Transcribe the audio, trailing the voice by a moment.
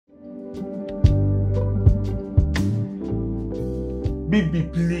Baby,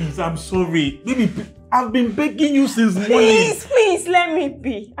 please, I'm sorry. Baby, I've been begging you since morning. Please, let me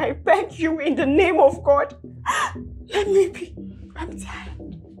be. I beg you in the name of God. Let me be. I'm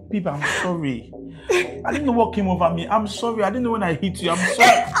tired. Baby, I'm sorry. I didn't know what came over me. I'm sorry. I didn't know when I hit you. I'm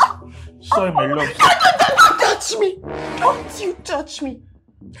sorry. Sorry, my love. Don't touch me. Don't you touch me.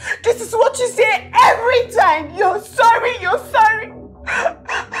 This is what you say every time. You're sorry. You're sorry.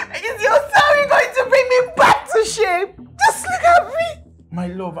 Is your sorry going to bring me back to shame? Just look at me. My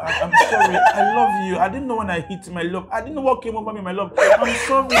love, I'm sorry. I love you. I didn't know when I hit my love. I didn't know what came over me, my love. I'm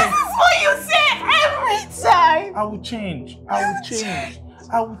sorry. This is what you say every time. I will change. I will change.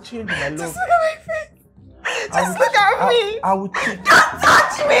 I will change, my love. Just look at my face. Just look at me. I will change. Don't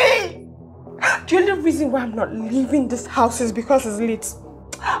touch me. The only reason why I'm not leaving this house is because it's late.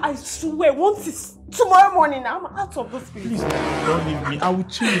 I swear, once it's tomorrow morning, I'm out of this place. Please, don't leave me. I will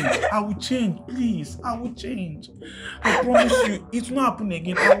change. I will change. Please, I will change. I promise you, it will not happen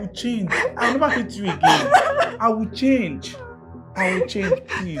again. I will change. I will never hit you again. I will change. I will change,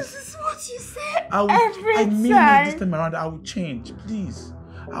 please. This is what you say I mean it this time around. I will change, please.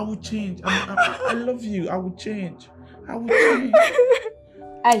 I will change. I love you. I will change. I will change.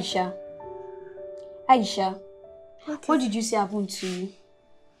 Aisha, what did you say happened to you?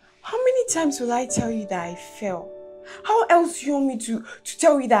 How many times will I tell you that I fell? How else do you want me to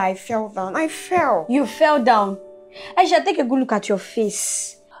tell you that I fell down? I fell. You fell down. Aisha, take a good look at your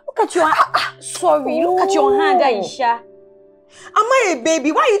face. Look at your sorry, look at your hand, Aisha. Am I a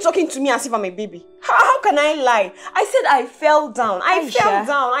baby? Why are you talking to me as if I'm a baby? How can I lie? I said I fell down. I fell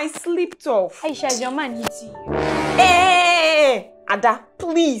down. I slipped off. Aisha, is your man hitting you? Hey, Ada,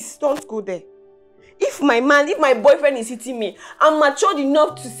 please don't go there. If my boyfriend is hitting me, I'm matured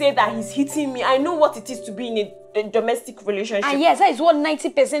enough to say that he's hitting me. I know what it is to be in a domestic relationship. And yes, that is what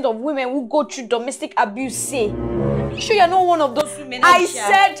 90% of women who go through domestic abuse say. You sure you're not one of those women? I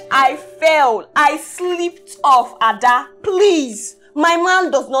said I fell. I slipped off, Ada. Please. My man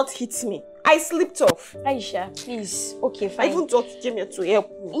does not hit me. I slipped off. Aisha, please. Okay, fine. I even thought you came here to help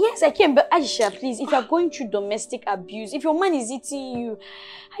me. Yes, I came, but Aisha, please, if you're going through domestic abuse, if your man is hitting you,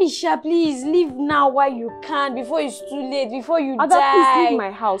 Aisha, please, leave now while you can, before it's too late, before you die. Please leave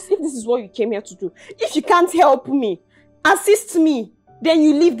my house, if this is what you came here to do. If you can't help me, assist me, then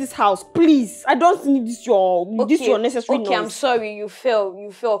you leave this house, please. I don't need this your unnecessary noise. Okay, I'm sorry, you fell.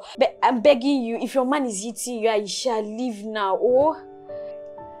 But I'm begging you, if your man is hitting you, Aisha, leave now, oh?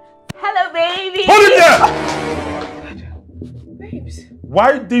 Hello, baby. Hold it there! Babes.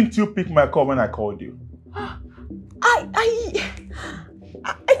 Why didn't you pick my call when I called you? I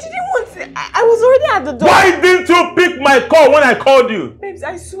didn't want to. I was already at the door. Why didn't you pick my call when I called you? Babes,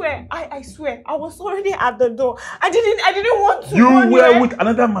 I swear. I swear. I was already at the door. I didn't want to. You were with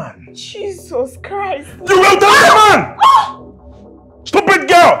another man. Jesus Christ. You were with another man! Stupid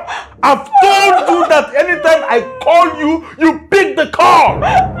girl! I've told you that anytime I call you, you pick the call!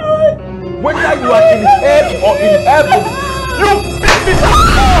 Whether you are in hell or in heaven, you pick the damn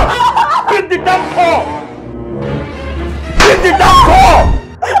call! Pick the damn call! Pick the damn call!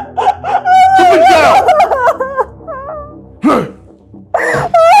 Stupid girl!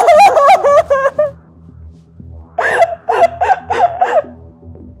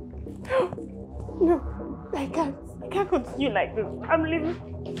 No, I can't continue like this. I'm leaving.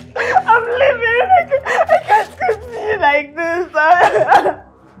 I can't continue like this. I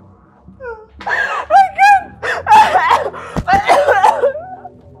can't.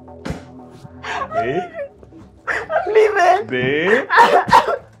 Babe? I'm leaving. Babe?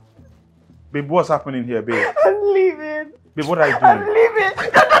 Babe, what's happening here, babe? I'm leaving. Babe, what are you doing? I'm leaving. Don't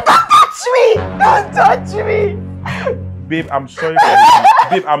touch me. Don't touch me. Babe, I'm sorry for hitting.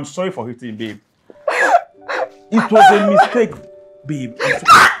 Babe, I'm sorry for hitting, babe. It was a mistake, babe. Don't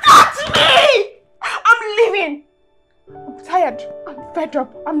touch me! I'm leaving. I'm tired. I'm fed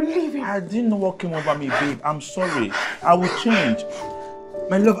up. I'm leaving. I didn't know what came over me, babe. I'm sorry. I will change.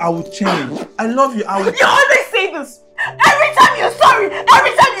 My love, I will change. I love you. I will change. You always say this. Every time you're sorry,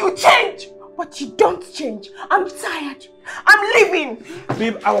 every time you change. But you don't change. I'm tired. I'm leaving.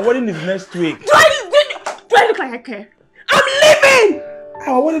 Babe, our wedding is next week. Do I look like I care? I'm leaving!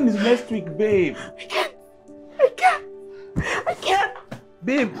 Our wedding is next week, babe. I can't.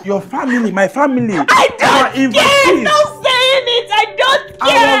 Babe, your family, my family. I don't care! Stop saying it! I don't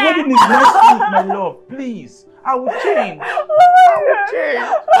care! Our wedding is next week, my love. Please. I will change.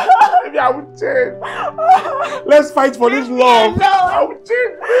 Maybe I will change. Let's fight for this love. I will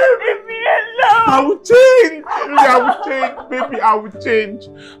change. Leave me alone. I will change. Maybe I will change. Baby, I will change.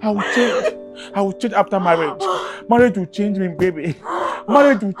 I will change. I will change after marriage. Marriage will change me, baby.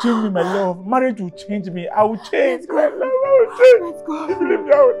 Marriage will change me, my love. Marriage will change me. I will change. My love, I will will change. Let's go. If you leave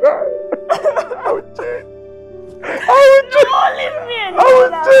me, I will die. I will change. I will change. No, leave me I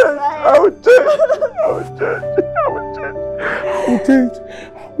will change. outside. I will change. I will change. I will change.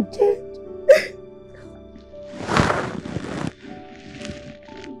 I will change. I will change.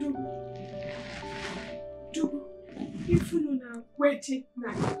 Even on our wedding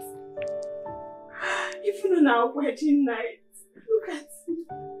night. Even on our wedding night. Look at me.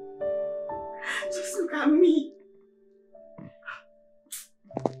 Just look at me.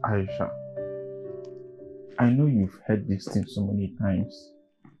 Aisha, I know you've heard this thing so many times,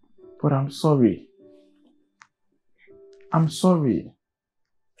 but I'm sorry. I'm sorry.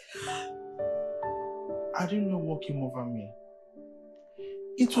 I didn't know what came over me.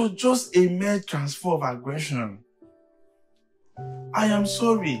 It was just a mere transfer of aggression. I am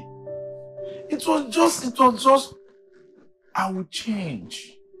sorry. It was just, I will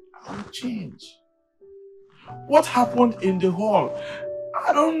change. I will change. What happened in the hall?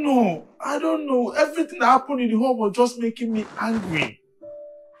 I don't know. I don't know. Everything that happened in the hall was just making me angry.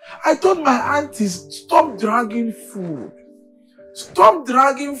 I told my aunties, stop dragging food. Stop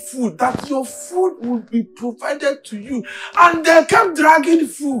dragging food, that your food would be provided to you. And they kept dragging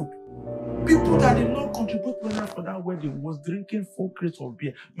food. People that did not contribute money for that wedding was drinking 4 crates of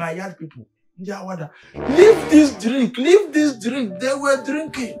beer. My yard people, leave this drink, leave this drink. They were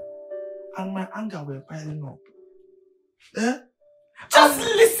drinking. And my anger were piling up. Eh? Just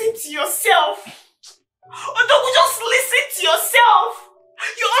listen to yourself. Odogu, just listen to yourself.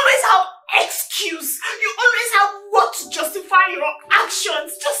 You always have excuse. You always have what to justify your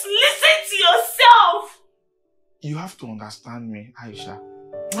actions. Just listen to yourself. You have to understand me, Aisha.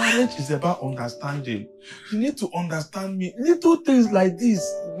 Marriage is about understanding. You need to understand me. Little things like this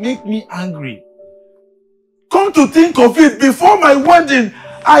make me angry. Come to think of it, before my wedding,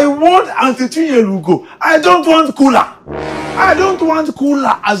 I want Auntie Chinyelugo. I don't want cooler. I don't want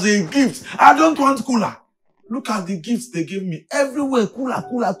cooler as a gift. I don't want cooler. Look at the gifts they gave me. Everywhere, cooler,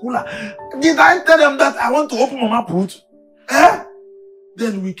 cooler, cooler. Did I tell them that I want to open Mama Put? Eh?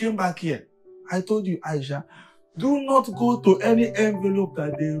 Then we came back here. I told you, Aisha, do not go to any envelope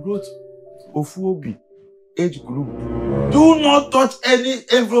that they wrote Ofuobi, age group. Do not touch any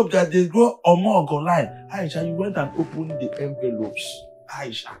envelope that they wrote Omo line. Aisha, you went and opened the envelopes.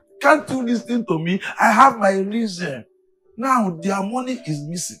 Aisha, can't you listen to me? I have my reason. Now, their money is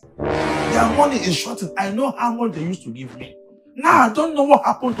missing. Their money is shorting. I know how much they used to give me. Now, I don't know what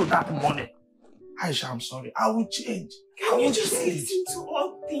happened to that money. Aisha, I'm sorry. I will change. Can you just listen to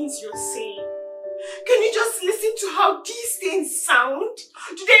all things you're saying? Can you just listen to how these things sound?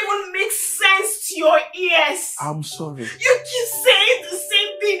 Do they even make sense to your ears? I'm sorry. You keep saying the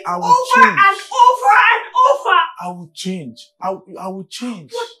same thing I will over change. and over and over. I will change. I will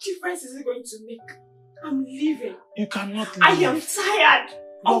change. What difference is it going to make? I'm leaving. You cannot leave. I am tired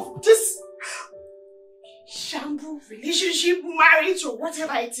of this shamble relationship, marriage, or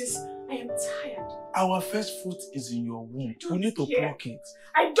whatever it is. I am tired. Our first fruit is in your womb. We need to pluck it.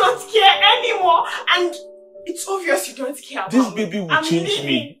 I don't care anymore, and it's obvious you don't care about This baby will change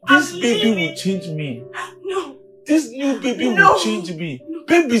me. This baby will change me. No. This new baby will change me. No.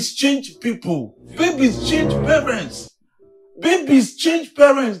 Babies change people. Babies change parents. Babies change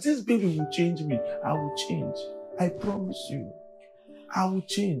parents. This baby will change me. I will change. I promise you. I will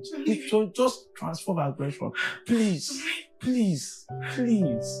change. It will just transform aggression. Please. Please.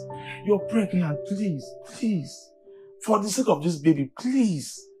 Please. You're pregnant. Please. Please. For the sake of this baby,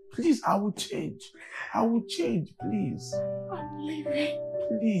 please. Please, I will change. I will change. Please. I'm leaving.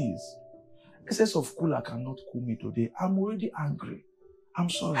 Please. Excess of cooler cannot cool me today. I'm already angry. I'm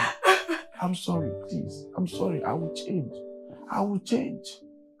sorry. I'm sorry. Please. I'm sorry. I will change. I will change.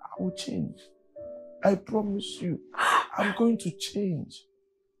 I will change. I promise you. I'm going to change.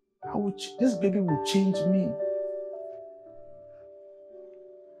 This baby will change me.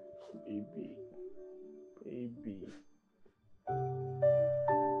 Baby. Baby.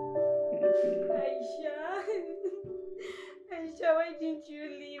 Aisha. Aisha, why didn't you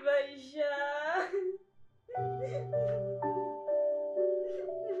leave, Aisha?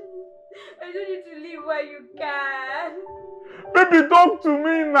 I told you to leave while you can. Baby, talk to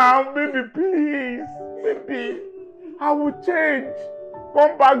me now. Baby, please. Baby, I will change.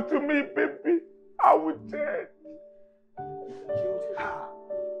 Come back to me, baby. I will change.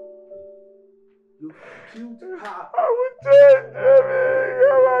 You killed her. I will change, baby.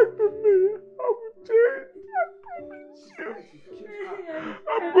 Come back to me. I will change. I promise you.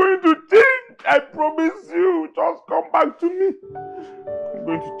 I'm going to change. I promise you. Just come back to me. I'm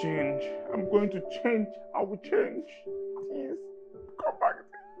going to change. I'm going to change. I will change. Please. Come back to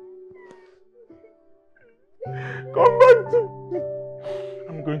me. Come back to me.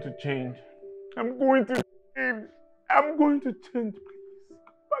 going to change. I'm going to change. I'm going to change. Please,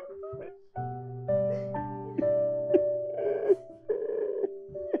 come back to me.